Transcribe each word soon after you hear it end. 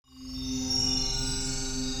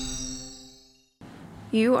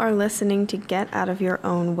You are listening to Get Out of Your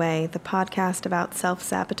Own Way, the podcast about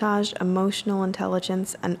self-sabotage, emotional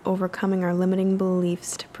intelligence, and overcoming our limiting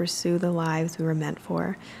beliefs to pursue the lives we were meant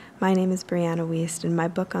for. My name is Brianna Wiest, and my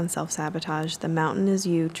book on self-sabotage, The Mountain Is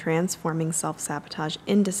You, Transforming Self-Sabotage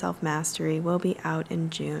into Self-Mastery, will be out in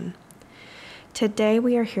June. Today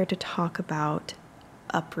we are here to talk about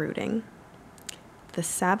uprooting, the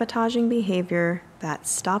sabotaging behavior that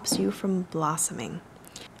stops you from blossoming.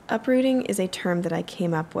 Uprooting is a term that I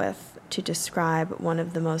came up with to describe one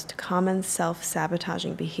of the most common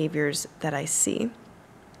self-sabotaging behaviors that I see.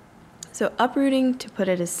 So uprooting, to put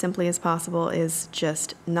it as simply as possible, is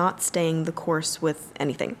just not staying the course with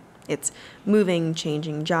anything. It's moving,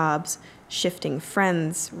 changing jobs, shifting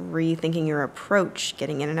friends, rethinking your approach,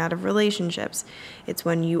 getting in and out of relationships. It's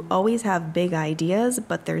when you always have big ideas,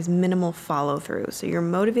 but there's minimal follow-through. So you're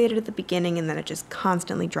motivated at the beginning and then it just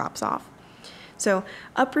constantly drops off. So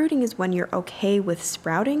uprooting is when you're okay with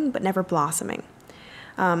sprouting but never blossoming.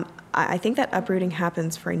 I think that uprooting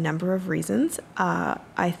happens for a number of reasons.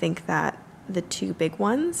 I think that the two big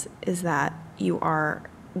ones is that you are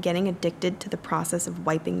getting addicted to the process of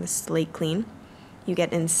wiping the slate clean. You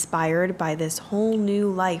get inspired by this whole new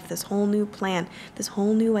life, this whole new plan, this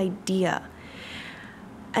whole new idea.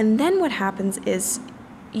 And then what happens is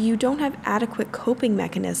you don't have adequate coping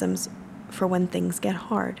mechanisms for when things get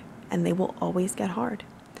hard. And they will always get hard.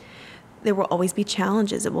 There will always be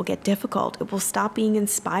challenges. It will get difficult. It will stop being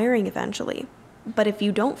inspiring eventually. But if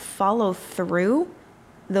you don't follow through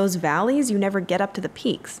those valleys, you never get up to the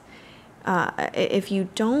peaks. If you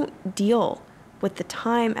don't deal with the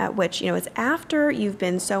time at which, it's after you've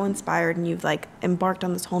been so inspired and you've embarked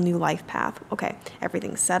on this whole new life path. Okay,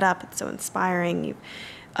 everything's set up. It's so inspiring. You've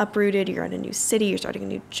uprooted. You're in a new city. You're starting a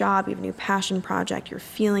new job. You have a new passion project. You're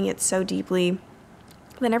feeling it so deeply.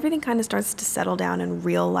 Then everything kind of starts to settle down and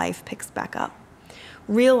real life picks back up.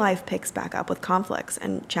 Real life picks back up with conflicts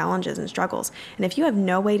and challenges and struggles. And if you have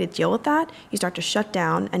no way to deal with that, you start to shut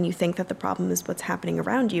down and you think that the problem is what's happening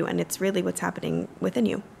around you, and it's really what's happening within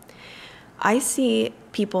you. I see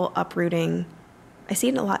people uprooting. I see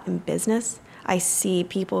it a lot in business. I see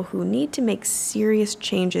people who need to make serious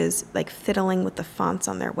changes, like fiddling with the fonts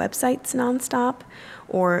on their websites nonstop,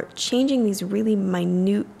 or changing these really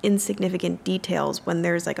minute, insignificant details when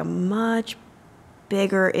there's a much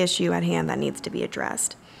bigger issue at hand that needs to be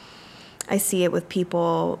addressed. I see it with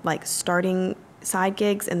people starting side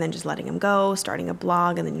gigs and then just letting them go, starting a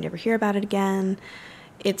blog and then you never hear about it again.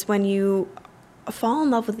 It's when you fall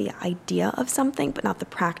in love with the idea of something but not the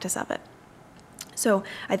practice of it. So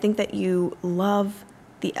I think that you love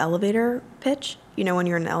the elevator pitch. When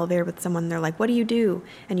you're in an elevator with someone, they're like, what do you do?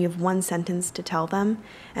 And you have one sentence to tell them.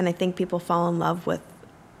 And I think people fall in love with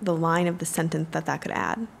the line of the sentence that could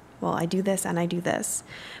add. Well, I do this and I do this.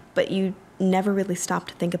 But you never really stop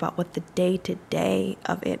to think about what the day-to-day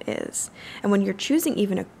of it is. And when you're choosing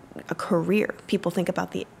even a career, people think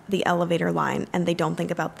about the elevator line and they don't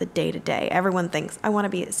think about the day-to-day. Everyone thinks, I want to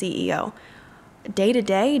be a CEO.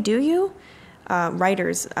 Day-to-day, do you?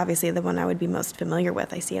 Writers, obviously the one I would be most familiar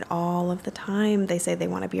with. I see it all of the time. They say they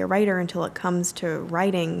want to be a writer until it comes to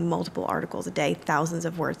writing multiple articles a day, thousands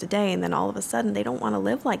of words a day, and then all of a sudden they don't want to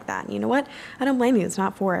live like that. And you know what? I don't blame you. It's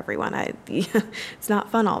not for everyone. It's not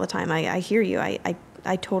fun all the time. I hear you.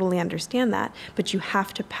 I totally understand that. But you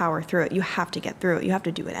have to power through it. You have to get through it. You have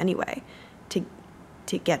to do it anyway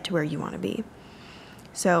to get to where you want to be.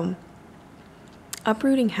 So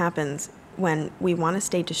uprooting happens when we want to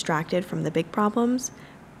stay distracted from the big problems,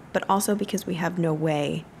 but also because we have no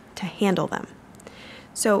way to handle them.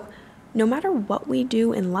 So no matter what we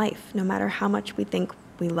do in life, no matter how much we think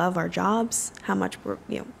we love our jobs, how much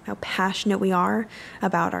how passionate we are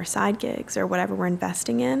about our side gigs or whatever we're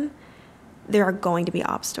investing in, there are going to be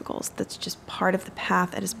obstacles. That's just part of the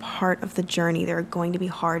path. That is part of the journey. There are going to be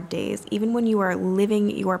hard days. Even when you are living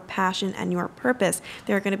your passion and your purpose,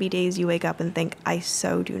 there are going to be days you wake up and think, I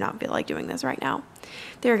so do not feel like doing this right now.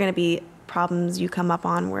 There are going to be problems you come up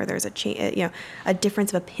on where there's a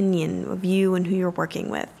difference of opinion of you and who you're working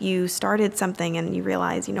with. You started something and you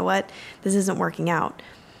realize, this isn't working out.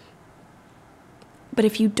 But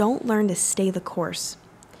if you don't learn to stay the course,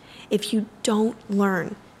 if you don't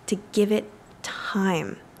learn to give it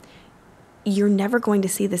time, you're never going to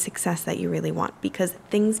see the success that you really want, because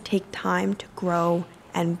things take time to grow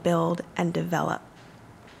and build and develop.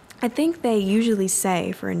 I think they usually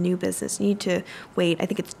say for a new business, you need to wait, I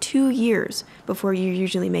think it's 2 years before you're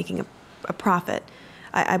usually making a profit.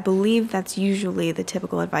 I believe that's usually the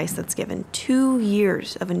typical advice that's given. 2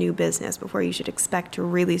 years of a new business before you should expect to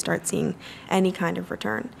really start seeing any kind of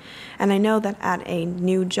return. And I know that at a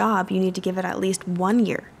new job, you need to give it at least 1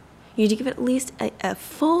 year. You need to give it at least a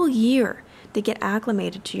full year to get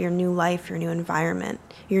acclimated to your new life, your new environment,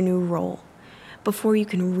 your new role, before you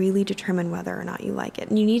can really determine whether or not you like it.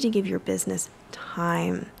 And you need to give your business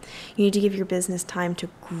time. You need to give your business time to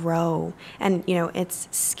grow. And, it's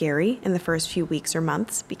scary in the first few weeks or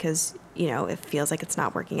months because, it feels like it's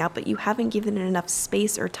not working out, but you haven't given it enough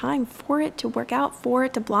space or time for it to work out, for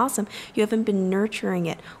it to blossom. You haven't been nurturing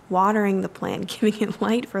it, watering the plant, giving it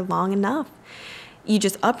light for long enough. You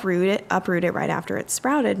just uproot it right after it's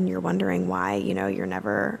sprouted, and you're wondering why,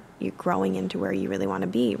 you're growing into where you really want to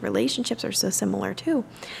be. Relationships are so similar too.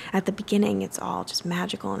 At the beginning, it's all just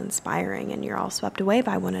magical and inspiring, and you're all swept away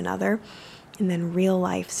by one another. And then real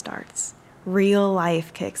life starts. Real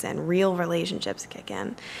life kicks in. Real relationships kick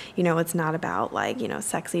in. It's not about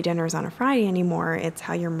sexy dinners on a Friday anymore. It's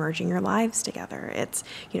how you're merging your lives together. It's,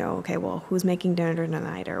 okay, well, who's making dinner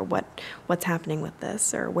tonight, or what's happening with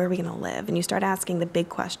this, or where are we going to live? And you start asking the big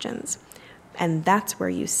questions. And that's where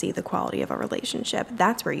you see the quality of a relationship.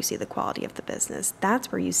 That's where you see the quality of the business.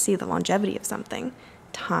 That's where you see the longevity of something.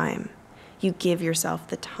 Time. You give yourself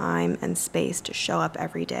the time and space to show up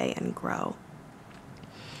every day and grow.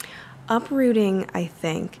 Uprooting, I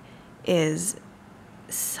think, is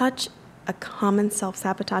such a common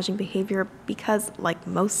self-sabotaging behavior because, like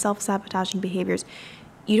most self-sabotaging behaviors,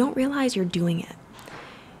 you don't realize you're doing it.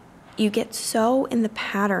 You get so in the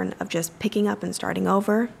pattern of just picking up and starting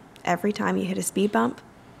over every time you hit a speed bump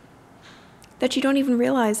that you don't even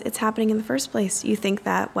realize it's happening in the first place. You think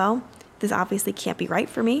that, well, this obviously can't be right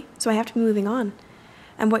for me, so I have to be moving on.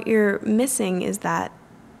 And what you're missing is that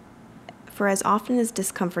for as often as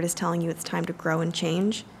discomfort is telling you it's time to grow and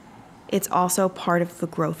change, it's also part of the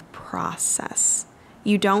growth process.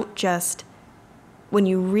 You don't just, when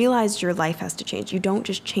you realize your life has to change, you don't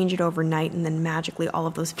just change it overnight and then magically all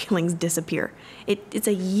of those feelings disappear. It's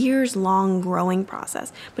a years-long growing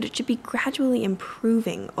process, but it should be gradually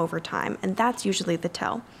improving over time, and that's usually the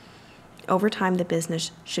tell. Over time, the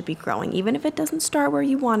business should be growing. Even if it doesn't start where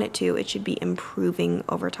you want it to, it should be improving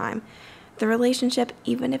over time. The relationship,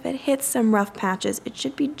 even if it hits some rough patches, it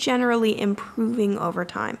should be generally improving over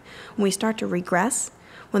time. When we start to regress,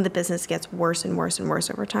 when the business gets worse and worse and worse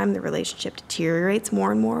over time, the relationship deteriorates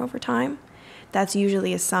more and more over time, that's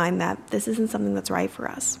usually a sign that this isn't something that's right for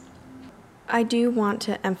us. I do want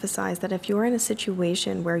to emphasize that if you're in a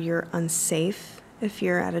situation where you're unsafe, if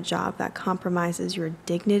you're at a job that compromises your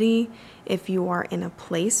dignity, if you are in a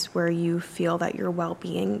place where you feel that your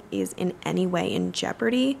well-being is in any way in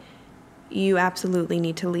jeopardy, you absolutely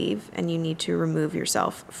need to leave and you need to remove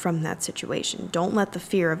yourself from that situation. Don't let the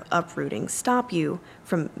fear of uprooting stop you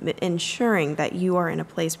from ensuring that you are in a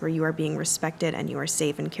place where you are being respected and you are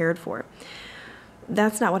safe and cared for.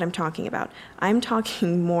 That's not what I'm talking about. I'm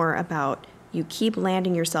talking more about you keep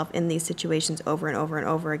landing yourself in these situations over and over and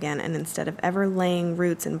over again, and instead of ever laying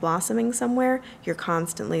roots and blossoming somewhere, you're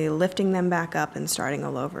constantly lifting them back up and starting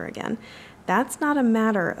all over again. That's not a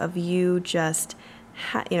matter of you just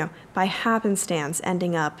by happenstance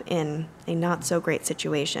ending up in a not so great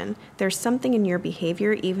situation. There's something in your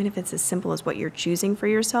behavior, even if it's as simple as what you're choosing for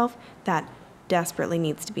yourself, that desperately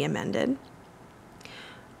needs to be amended.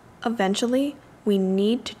 Eventually, we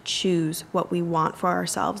need to choose what we want for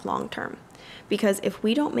ourselves long term. Because if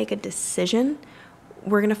we don't make a decision,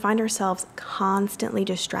 we're going to find ourselves constantly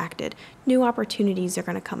distracted. New opportunities are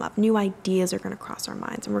going to come up. New ideas are going to cross our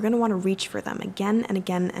minds, and we're going to want to reach for them again and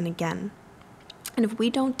again and again. And if we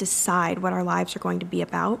don't decide what our lives are going to be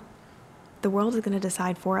about, the world is going to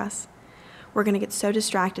decide for us. We're going to get so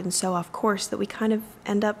distracted and so off course that we kind of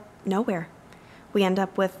end up nowhere. We end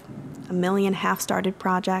up with a million half-started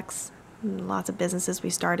projects, lots of businesses we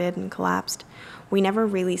started and collapsed. We never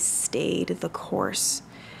really stayed the course.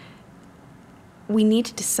 We need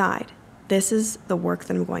to decide, this is the work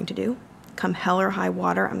that I'm going to do. Come hell or high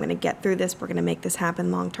water, I'm going to get through this. We're going to make this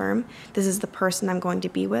happen long term. This is the person I'm going to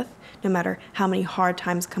be with. No matter how many hard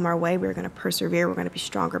times come our way, we're going to persevere. We're going to be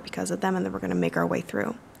stronger because of them, and then we're going to make our way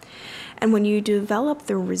through. And when you develop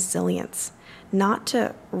the resilience, not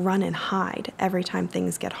to run and hide every time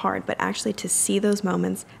things get hard, but actually to see those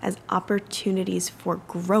moments as opportunities for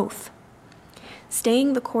growth.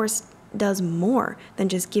 Staying the course does more than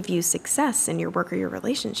just give you success in your work or your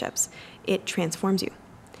relationships. It transforms you.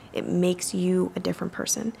 It makes you a different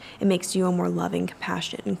person. It makes you a more loving,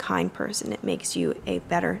 compassionate, and kind person. It makes you a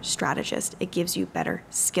better strategist. It gives you better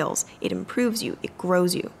skills. It improves you. It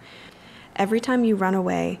grows you. Every time you run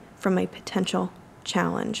away from a potential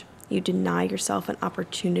challenge, you deny yourself an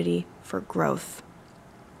opportunity for growth.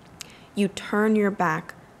 You turn your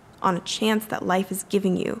back on a chance that life is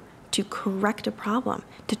giving you to correct a problem,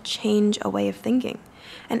 to change a way of thinking.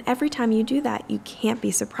 And every time you do that, you can't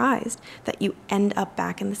be surprised that you end up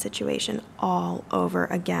back in the situation all over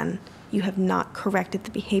again. You have not corrected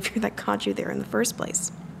the behavior that got you there in the first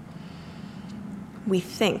place. We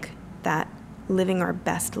think that living our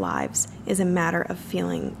best lives is a matter of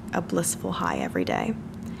feeling a blissful high every day.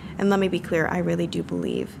 And let me be clear, I really do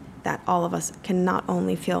believe that all of us can not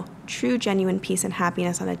only feel true, genuine peace and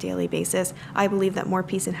happiness on a daily basis. I believe that more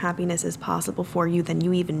peace and happiness is possible for you than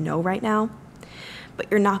you even know right now. But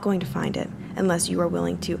you're not going to find it unless you are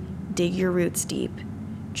willing to dig your roots deep,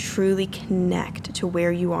 truly connect to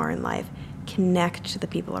where you are in life, connect to the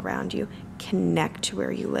people around you, connect to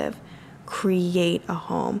where you live, create a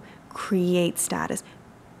home, create status,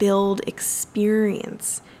 build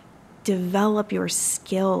experience, develop your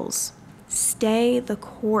skills, stay the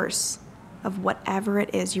course of whatever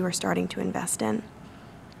it is you are starting to invest in.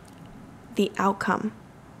 The outcome,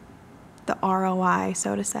 the ROI,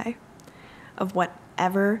 so to say, of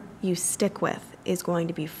whatever you stick with is going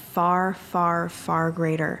to be far, far, far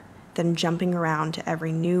greater than jumping around to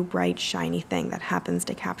every new, bright, shiny thing that happens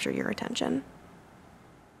to capture your attention.